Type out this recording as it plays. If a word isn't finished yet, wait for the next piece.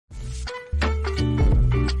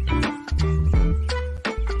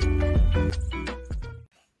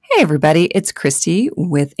everybody, it's Kristie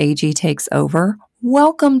with AG Takes Over.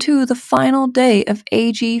 Welcome to the final day of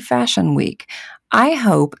AG Fashion Week. I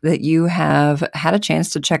hope that you have had a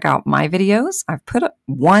chance to check out my videos. I've put up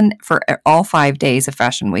one for all 5 days of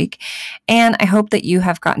Fashion Week, and I hope that you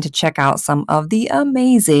have gotten to check out some of the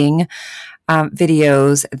amazing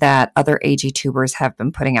videos that other AG tubers have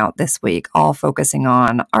been putting out this week, all focusing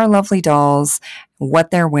on our lovely dolls,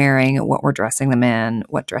 what they're wearing, what we're dressing them in,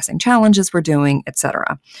 what dressing challenges we're doing,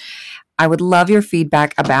 etc. I would love your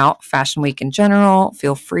feedback about Fashion Week in general.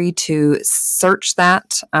 Feel free to search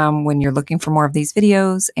that when you're looking for more of these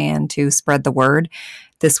videos and to spread the word.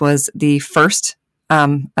 This was the first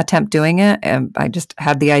attempt doing it, and I just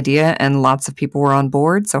had the idea and lots of people were on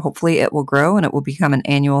board. So hopefully it will grow and it will become an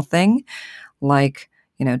annual thing, like,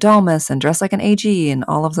 you know, Dollmas and Dress Like an AG and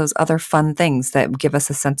all of those other fun things that give us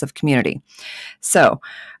a sense of community. So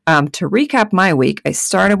to recap my week, I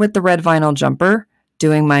started with the red vinyl jumper,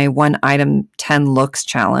 doing my 1 item 10 looks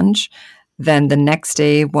challenge. Then the next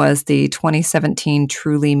day was the 2017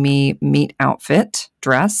 Truly Me meet outfit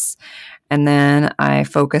dress. And then I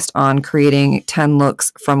focused on creating 10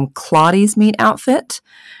 looks from Claudie's meet outfit.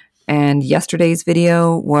 And yesterday's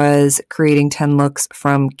video was creating 10 looks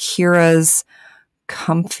from Kira's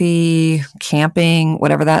comfy camping,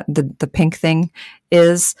 whatever that the pink thing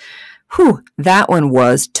is. Whew, that one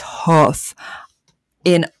was tough.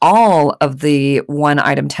 In all of the 1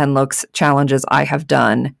 item 10 looks challenges I have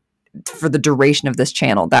done for the duration of this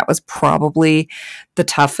channel, that was probably the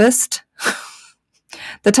toughest.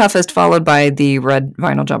 The toughest, followed by the red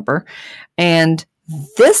vinyl jumper. And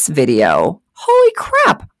this video, holy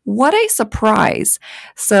crap, what a surprise.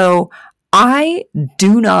 So I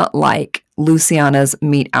do not like Luciana's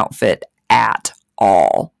meet outfit at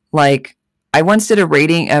all. Like, I once did a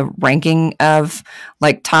ranking of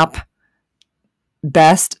like top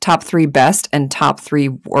 3 best and top 3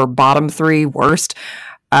 or bottom 3 worst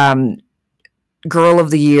girl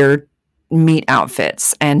of the year meet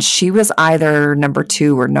outfits, and she was either number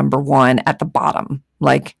 2 or number 1 at the bottom.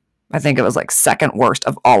 Like, I think it was like second worst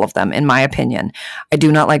of all of them, in my opinion. I do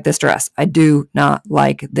not like this dress. I do not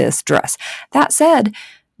like this dress. That said,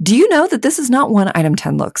 do you know that this is not 1 item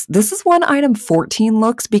 10 looks? This is 1 item 14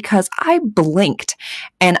 looks, because I blinked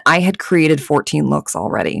and I had created 14 looks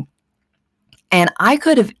already. And I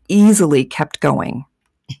could have easily kept going.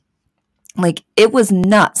 Like, it was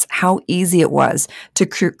nuts how easy it was to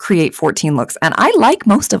create 14 looks. And I like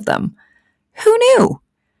most of them. Who knew?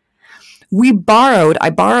 I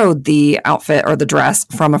borrowed the outfit or the dress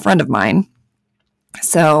from a friend of mine.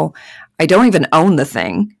 So I don't even own the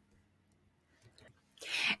thing.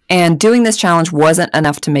 And doing this challenge wasn't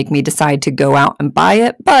enough to make me decide to go out and buy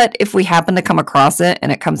it. But if we happen to come across it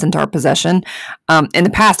and it comes into our possession, in the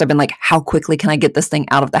past, I've been like, how quickly can I get this thing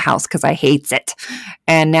out of the house? Because I hate it.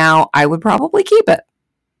 And now I would probably keep it.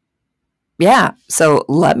 Yeah, so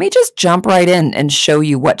let me just jump right in and show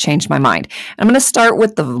you what changed my mind. I'm going to start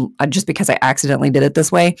with just because I accidentally did it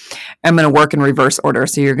this way, I'm going to work in reverse order.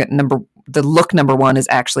 So you're getting the look number 1 is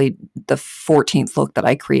actually the 14th look that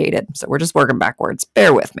I created. So we're just working backwards.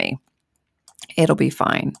 Bear with me. It'll be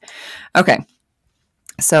fine. Okay,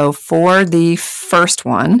 so for the first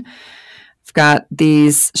one, I've got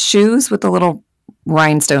these shoes with the little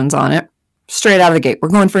rhinestones on it. Straight out of the gate, we're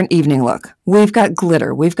going for an evening look. We've got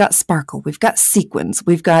glitter, we've got sparkle, we've got sequins,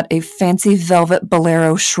 we've got a fancy velvet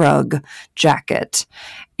bolero shrug jacket.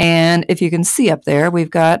 And if you can see up there, we've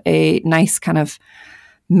got a nice kind of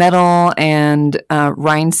metal and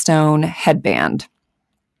rhinestone headband.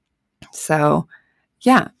 So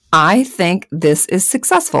yeah, I think this is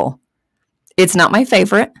successful. It's not my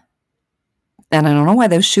favorite. And I don't know why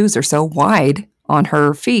those shoes are so wide on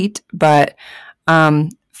her feet, but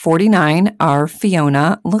 49, our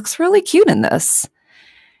Fiona, looks really cute in this.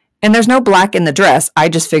 And there's no black in the dress. I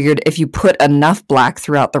just figured if you put enough black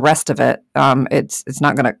throughout the rest of it, it's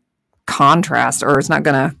not going to contrast, or it's not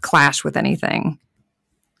going to clash with anything.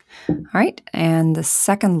 All right, and the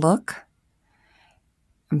second look,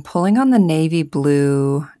 I'm pulling on the navy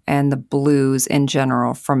blue and the blues in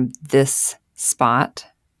general from this spot.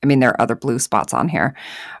 I mean, there are other blue spots on here,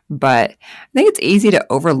 but I think it's easy to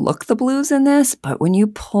overlook the blues in this, but when you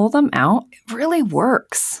pull them out, it really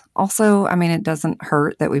works. Also, I mean, it doesn't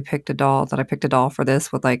hurt that I picked a doll for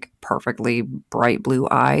this with like perfectly bright blue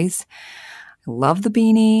eyes. I love the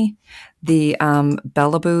beanie. The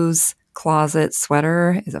Bella Boo's closet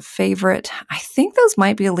sweater is a favorite. I think those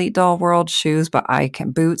might be Elite Doll World shoes, but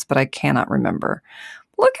boots, but I cannot remember.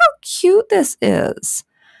 Look how cute this is.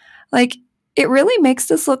 Like, it really makes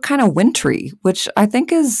this look kind of wintry, which I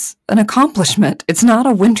think is an accomplishment. It's not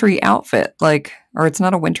a wintry outfit. Like, or it's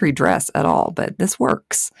not a wintry dress at all, but this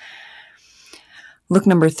works. Look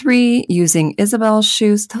number 3, using Isabel's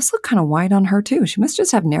shoes. Those look kind of wide on her too. She must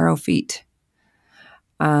just have narrow feet.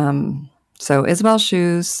 So Isabel's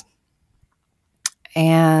shoes.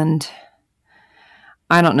 And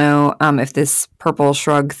I don't know if this purple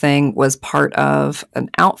shrug thing was part of an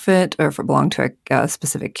outfit or if it belonged to a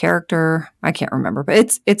specific character. I can't remember,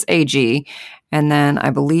 but it's AG. And then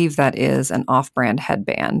I believe that is an off-brand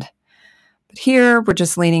headband. But here we're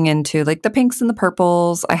just leaning into like the pinks and the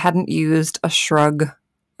purples. I hadn't used a shrug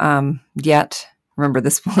yet. Remember,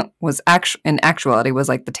 this one was in actuality was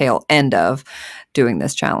like the tail end of doing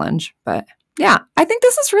this challenge. But yeah, I think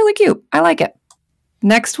this is really cute. I like it.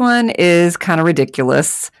 Next one is kind of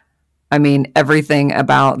ridiculous. I mean, everything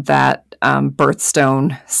about that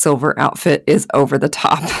birthstone silver outfit is over the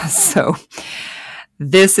top. So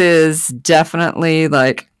this is definitely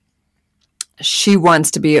like, she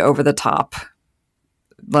wants to be over the top.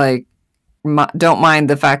 Like, don't mind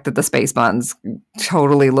the fact that the space buttons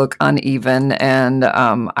totally look uneven, and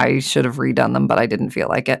I should have redone them, but I didn't feel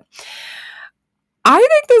like it. I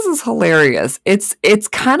think this is hilarious. It's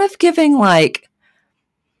kind of giving like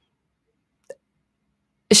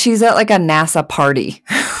she's at like a NASA party.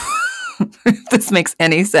 If this makes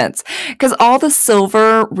any sense. Because all the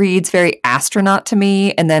silver reads very astronaut to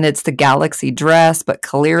me, and then it's the galaxy dress, but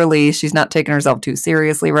clearly she's not taking herself too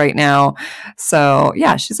seriously right now. So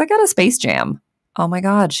yeah, she's like at a space jam. Oh my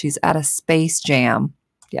God, she's at a space jam.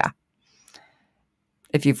 Yeah.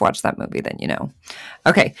 If you've watched that movie, then you know.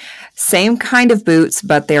 Okay, same kind of boots,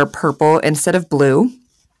 but they're purple instead of blue.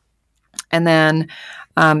 And then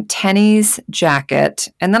Tenny's jacket.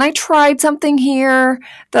 And then I tried something here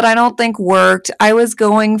that I don't think worked. I was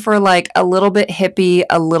going for like a little bit hippie,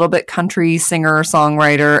 a little bit country singer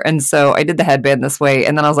songwriter. And so I did the headband this way.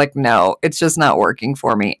 And then I was like, no, it's just not working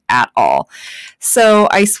for me at all. So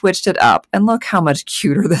I switched it up, and look how much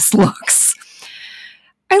cuter this looks.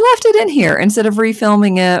 I left it in here instead of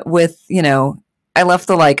refilming it with, you know, I left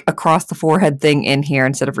the like across the forehead thing in here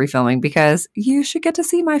instead of refilming, because you should get to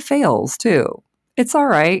see my fails too. It's all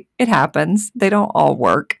right. It happens. They don't all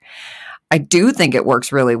work. I do think it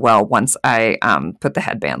works really well once I put the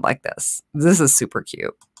headband like this. This is super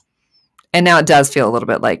cute. And now it does feel a little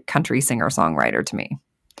bit like country singer-songwriter to me.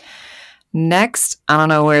 Next, I don't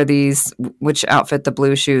know which outfit the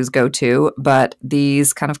blue shoes go to, but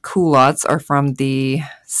these kind of culottes are from the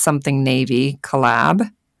Something Navy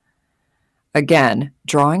collab. Again,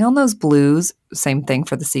 drawing on those blues, same thing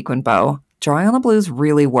for the sequin bow. Drawing on the blues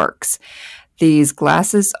really works. These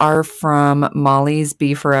glasses are from Molly's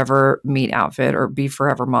Be Forever meet outfit, or Be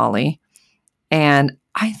Forever Molly. And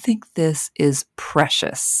I think this is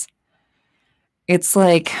precious. It's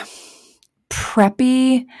like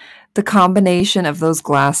preppy, the combination of those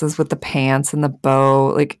glasses with the pants and the bow.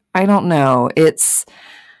 Like, I don't know. It's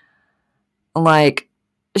like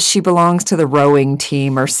she belongs to the rowing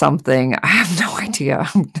team or something. I have no idea.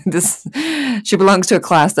 She belongs to a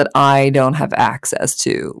class that I don't have access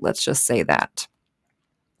to. Let's just say that.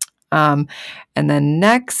 And then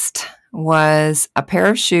next was a pair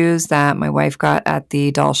of shoes that my wife got at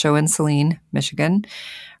the doll show in Saline, Michigan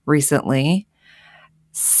recently.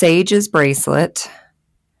 Sage's bracelet.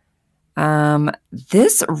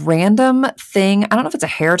 This random thing, I don't know if it's a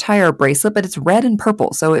hair tie or a bracelet, but it's red and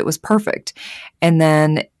purple, so it was perfect. And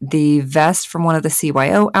then the vest from one of the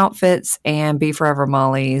CYO outfits, and Be Forever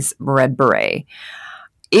Molly's red beret.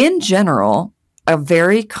 In general, a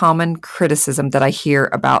very common criticism that I hear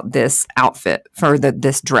about this outfit, for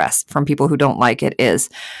this dress, from people who don't like it, is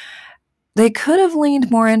they could have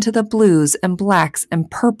leaned more into the blues and blacks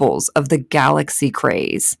and purples of the galaxy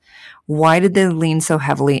craze. Why did they lean so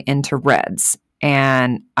heavily into reds?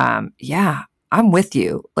 And yeah, I'm with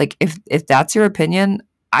you. Like, if that's your opinion,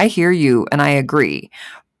 I hear you and I agree.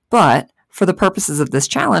 But for the purposes of this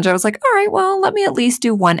challenge, I was like, all right, well, let me at least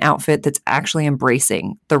do one outfit that's actually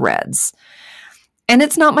embracing the reds. And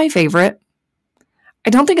it's not my favorite. I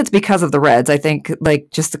don't think it's because of the reds. I think like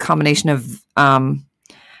just the combination of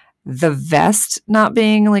the vest not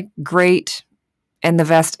being like great, and the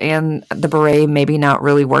vest and the beret maybe not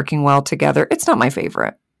really working well together. It's not my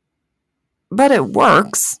favorite, but it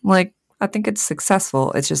works. Like, I think it's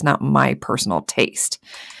successful. It's just not my personal taste,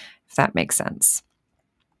 if that makes sense.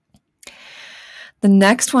 The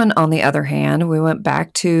next one, on the other hand, we went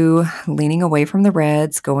back to leaning away from the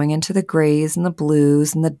reds, going into the grays and the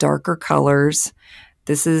blues and the darker colors.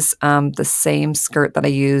 This is the same skirt that I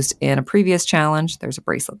used in a previous challenge. There's a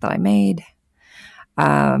bracelet that I made.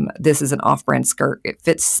 This is an off-brand skirt. It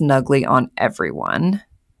fits snugly on everyone.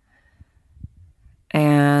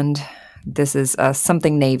 And this is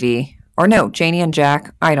Something Navy, Or no, Janie and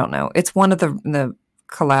Jack. I don't know. It's one of the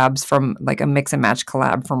collabs from like a mix and match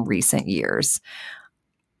collab from recent years.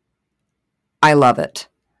 I love it.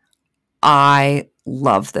 I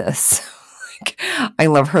love this. I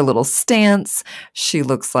love her little stance. She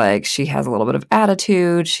looks like she has a little bit of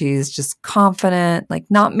attitude. She's just confident, like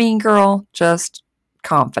not mean girl, just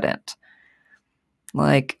confident.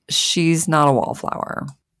 Like she's not a wallflower.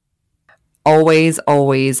 Always,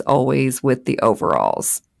 always, always with the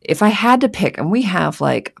overalls. If I had to pick, and we have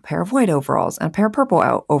like a pair of white overalls and a pair of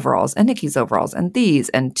purple overalls and Nikki's overalls and these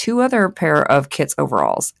and 2 other pair of Kit's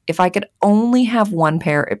overalls. If I could only have one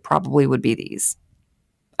pair, it probably would be these.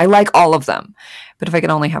 I like all of them, but if I could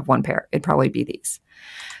only have one pair, it'd probably be these.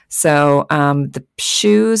 So the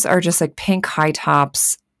shoes are just like pink high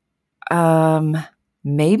tops.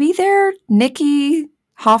 Maybe they're Nikki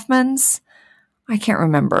Hoffman's. I can't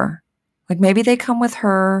remember. Like maybe they come with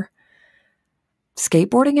her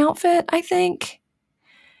skateboarding outfit, I think.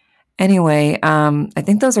 Anyway, I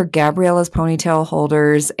think those are Gabriella's ponytail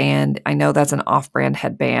holders, and I know that's an off-brand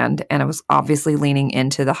headband, and I was obviously leaning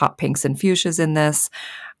into the hot pinks and fuchsias in this.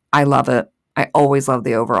 I love it. I always love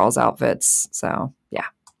the overalls outfits, so yeah.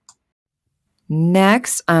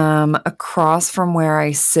 Next, across from where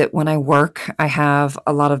I sit when I work, I have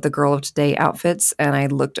a lot of the Girl of Today outfits, and I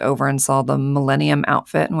looked over and saw the Millennium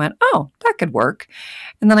outfit and went, oh, that could work.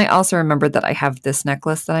 And then I also remembered that I have this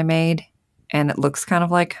necklace that I made, and it looks kind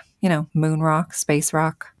of like, you know, moon rock, space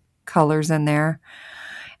rock colors in there.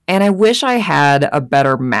 And I wish I had a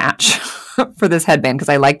better match for this headband because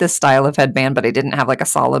I like this style of headband, but I didn't have like a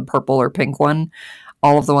solid purple or pink one.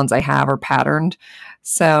 All of the ones I have are patterned.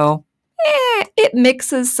 So it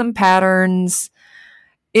mixes some patterns.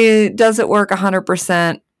 Does it work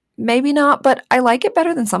 100%? Maybe not, but I like it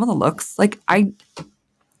better than some of the looks. Like I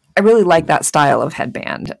really like that style of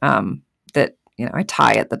headband that, you know, I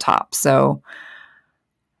tie at the top. So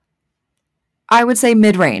I would say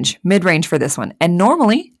mid-range for this one. And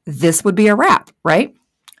normally this would be a wrap, right?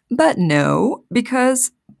 But no,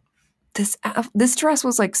 because this dress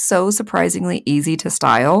was like so surprisingly easy to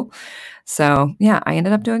style. So yeah, I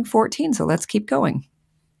ended up doing 14. So let's keep going.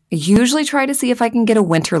 I usually try to see if I can get a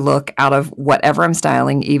winter look out of whatever I'm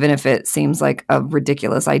styling, even if it seems like a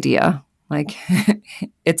ridiculous idea. Like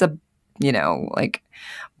it's a, you know, like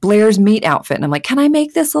Blair's meat outfit. And I'm like, can I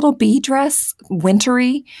make this little bee dress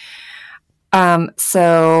wintry?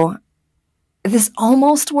 So this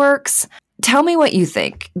almost works. Tell me what you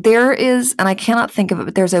think. There is, and I cannot think of it,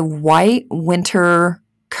 but there's a white winter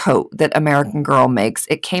coat that American Girl makes.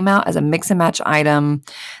 It came out as a mix and match item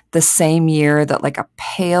the same year that like a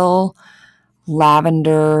pale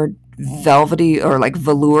lavender velvety or like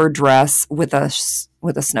velour dress with a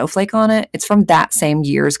snowflake on it. It's from that same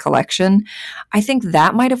year's collection. I think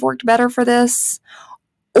that might have worked better for this.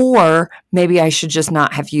 Or maybe I should just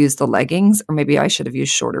not have used the leggings, or maybe I should have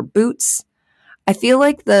used shorter boots. I feel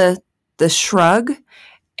like the shrug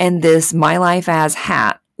and this My Life As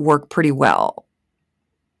hat work pretty well.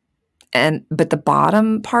 But the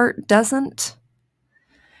bottom part doesn't.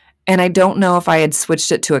 And I don't know if I had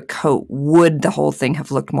switched it to a coat, would the whole thing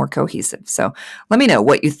have looked more cohesive? So let me know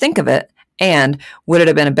what you think of it. And would it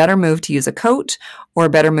have been a better move to use a coat or a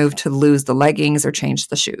better move to lose the leggings or change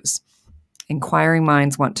the shoes? Inquiring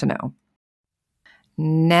minds want to know.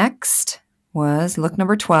 Next was look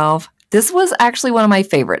number 12. This was actually one of my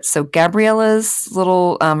favorites. So Gabriella's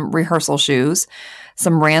little rehearsal shoes,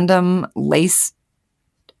 some random lacy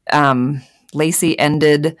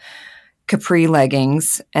ended capri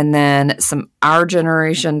leggings, and then some Our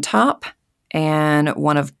Generation top and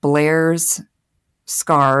one of Blair's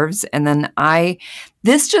scarves. And then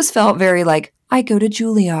this just felt very like, I go to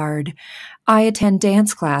Juilliard. I attend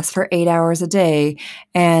dance class for 8 hours a day,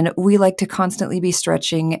 and we like to constantly be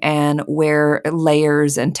stretching and wear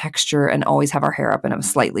layers and texture and always have our hair up in a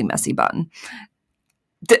slightly messy bun.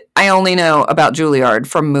 I only know about Juilliard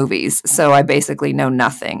from movies, so I basically know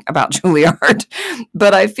nothing about Juilliard.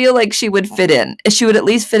 But I feel like she would fit in. She would at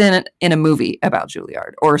least fit in a movie about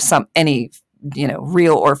Juilliard or any,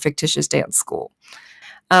 real or fictitious dance school.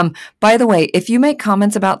 By the way, if you make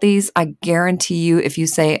comments about these, I guarantee you, if you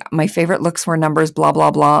say my favorite looks were numbers, blah, blah,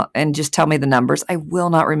 blah, and just tell me the numbers, I will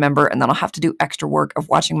not remember. And then I'll have to do extra work of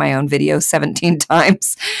watching my own video 17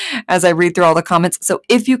 times as I read through all the comments. So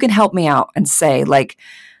if you can help me out and say like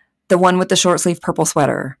the one with the short sleeve purple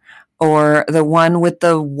sweater or the one with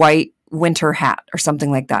the white winter hat or something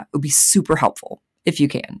like that, it would be super helpful if you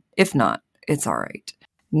can. If not, it's all right.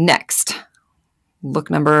 Next, look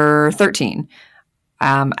number 13.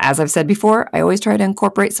 As I've said before, I always try to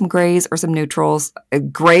incorporate some grays or some neutrals.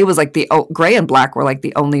 Gray was like gray and black were like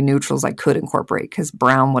the only neutrals I could incorporate because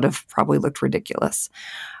brown would have probably looked ridiculous.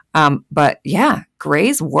 But yeah,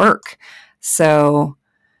 grays work. So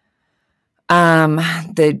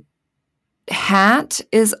the hat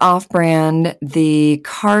is off-brand. The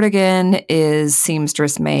cardigan is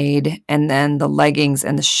seamstress made. And then the leggings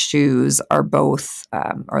and the shoes are both,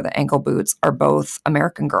 or the ankle boots are both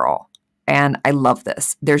American Girl. And I love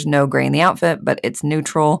this. There's no gray in the outfit, but it's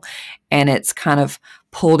neutral and it's kind of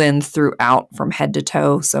pulled in throughout from head to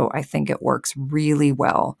toe. So I think it works really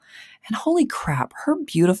well. And holy crap, her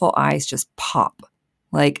beautiful eyes just pop.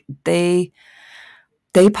 Like they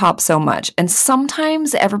pop so much. And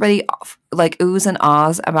sometimes everybody like oohs and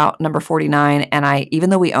ahs about number 49. And even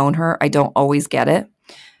though we own her, I don't always get it.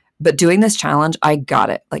 But doing this challenge, I got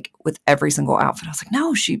it. Like with every single outfit, I was like,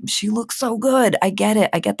 no, she looks so good. I get it.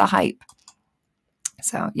 I get the hype.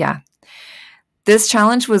 So yeah, this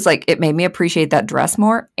challenge was like, it made me appreciate that dress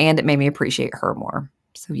more and it made me appreciate her more.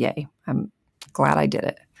 So yay, I'm glad I did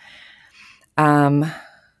it.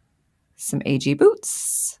 Some AG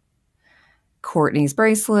boots, Courtney's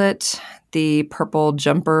bracelet, the purple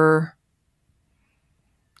jumper,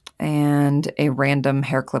 and a random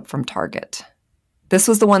hair clip from Target. This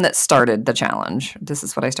was the one that started the challenge. This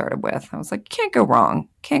is what I started with. I was like, can't go wrong.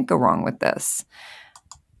 Can't go wrong with this.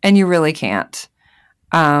 And you really can't.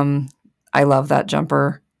 I love that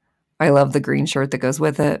jumper. I love the green shirt that goes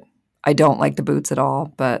with it. I don't like the boots at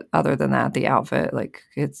all, but other than that, the outfit, like,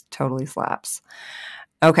 it's totally slaps.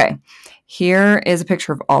 Okay, here is a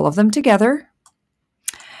picture of all of them together.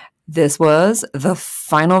 This was the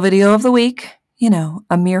final video of the week. You know,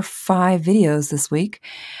 a mere 5 videos this week.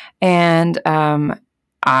 And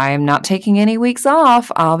I'm not taking any weeks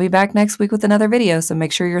off. I'll be back next week with another video. So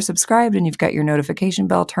make sure you're subscribed and you've got your notification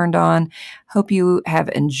bell turned on. Hope you have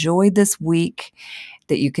enjoyed this week,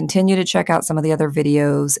 that you continue to check out some of the other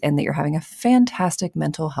videos, and that you're having a fantastic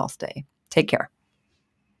mental health day. Take care.